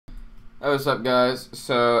Hey, what's up, guys?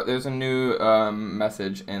 So there's a new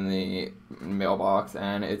message in the mailbox,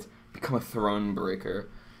 and it's become a throne breaker.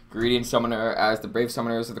 Greeting Summoner, as the brave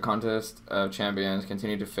summoners of the Contest of Champions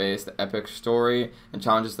continue to face the epic story and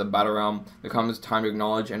challenges of the Battle Realm, there comes time to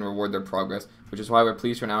acknowledge and reward their progress, which is why we're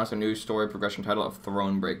pleased to announce a new story progression title of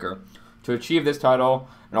Thronebreaker. To achieve this title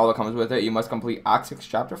and all that comes with it, you must complete Act 6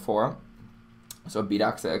 Chapter 4, so beat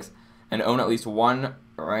Act 6, and own at least one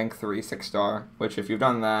rank 3 6-star, which if you've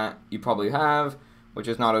done that, you probably have, which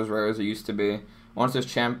is not as rare as it used to be. Once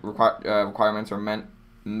those requirements are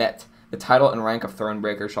met, the title and rank of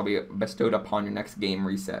Thronebreaker shall be bestowed upon your next game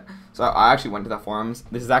reset. So I actually went to the forums.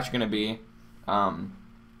 This is actually going to be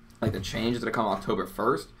like the changes that come October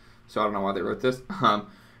 1st, so I don't know why they wrote this.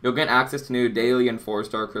 You'll gain access to new daily and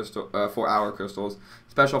 4-hour crystals,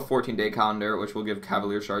 special 14-day calendar, which will give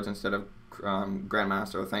Cavalier shards instead of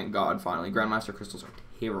Grandmaster. Thank God, finally. Grandmaster crystals are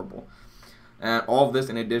terrible. And all of this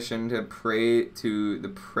in addition to the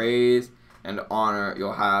praise and honor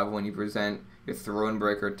you'll have when you present your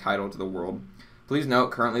Thronebreaker title to the world. Please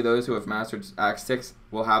note, currently those who have mastered Act 6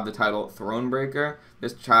 will have the title Thronebreaker.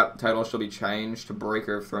 This title shall be changed to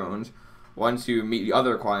Breaker of Thrones. Once you meet the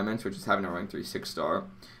other requirements, which is having a rank 3 6-star,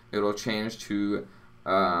 it will change to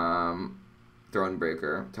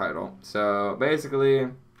Thronebreaker title. So basically,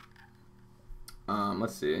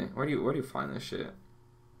 let's see. Where do you find this shit?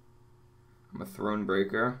 I'm a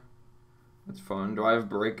Thronebreaker. That's fun. Do I have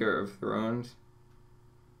Breaker of Thrones?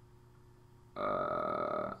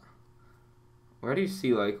 Where do you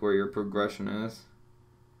see like where your progression is?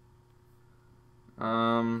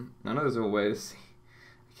 I know there's a way to see.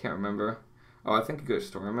 I can't remember. Oh, I think you go to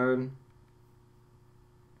story mode.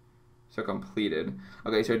 So completed.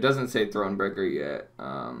 Okay, so it doesn't say Thronebreaker yet.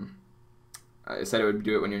 I said it would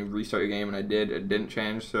do it when you restart your game, and I did. It didn't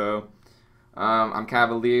change, so I'm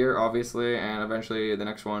Cavalier, obviously, and eventually the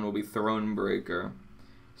next one will be Thronebreaker.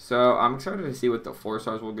 So I'm excited to see what the 4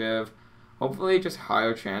 stars will give. Hopefully, just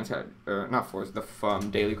higher chance at, or not 4s, the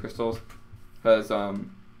daily crystals, because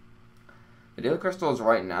the daily crystals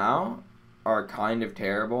right now are kind of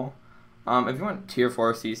terrible. If you want tier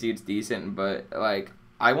 4 CC, it's decent, but like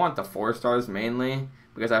I want the 4 stars mainly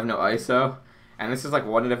because I have no ISO. And this is like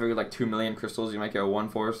 1 in every like 2 million crystals. You might get a 1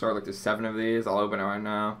 4-star. Like there's 7 of these. I'll open it right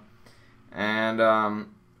now. And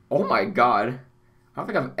oh my god, I don't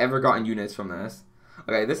think I've ever gotten units from this.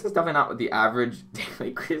 Okay, this is definitely not what the average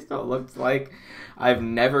daily crystal looks like. I've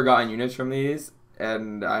never gotten units from these,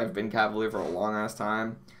 and I've been Cavalier for a long ass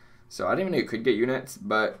time. So I didn't even know you could get units,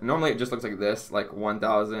 but normally it just looks like this, like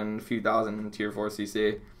 1,000, a few thousand tier 4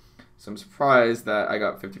 CC. So I'm surprised that I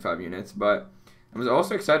got 55 units, but I was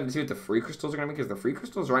also excited to see what the free crystals are going to be, because the free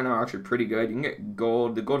crystals right now are actually pretty good. You can get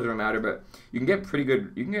gold. The gold doesn't matter, but you can get pretty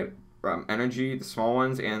good. You can get energy, the small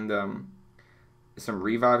ones, and some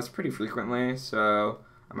revives pretty frequently. So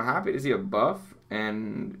I'm happy to see a buff,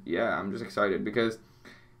 and yeah, I'm just excited because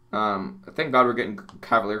thank God we're getting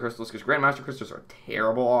Cavalier crystals, because Grandmaster crystals are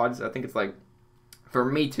terrible odds. I think it's like, for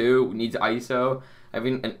me too, needs ISO.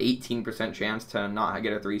 Having an 18% chance to not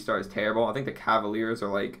get a 3-star is terrible. I think the Cavaliers are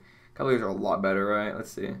a lot better, right?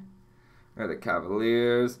 Let's see. Where are the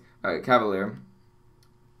Cavaliers? Alright, Cavalier.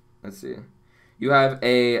 Let's see. You have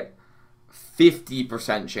a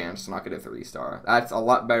 50% chance to not get a 3-star. That's a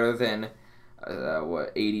lot better than,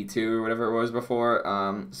 82 or whatever it was before.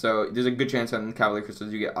 So there's a good chance on Cavalier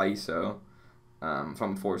Crystals you get ISO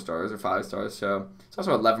from 4 stars or 5 stars. So it's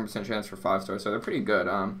also 11% chance for 5 stars. So they're pretty good.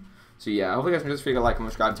 So yeah, hopefully you guys can just figure out, like, and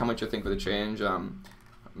subscribe. Tell me what you think for the change.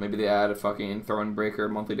 Maybe they add a fucking Thronebreaker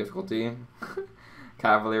monthly difficulty.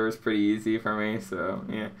 Cavalier is pretty easy for me, so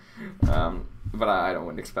yeah. But I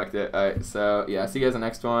wouldn't expect it. Alright, so yeah, see you guys in the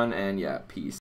next one, and yeah, peace.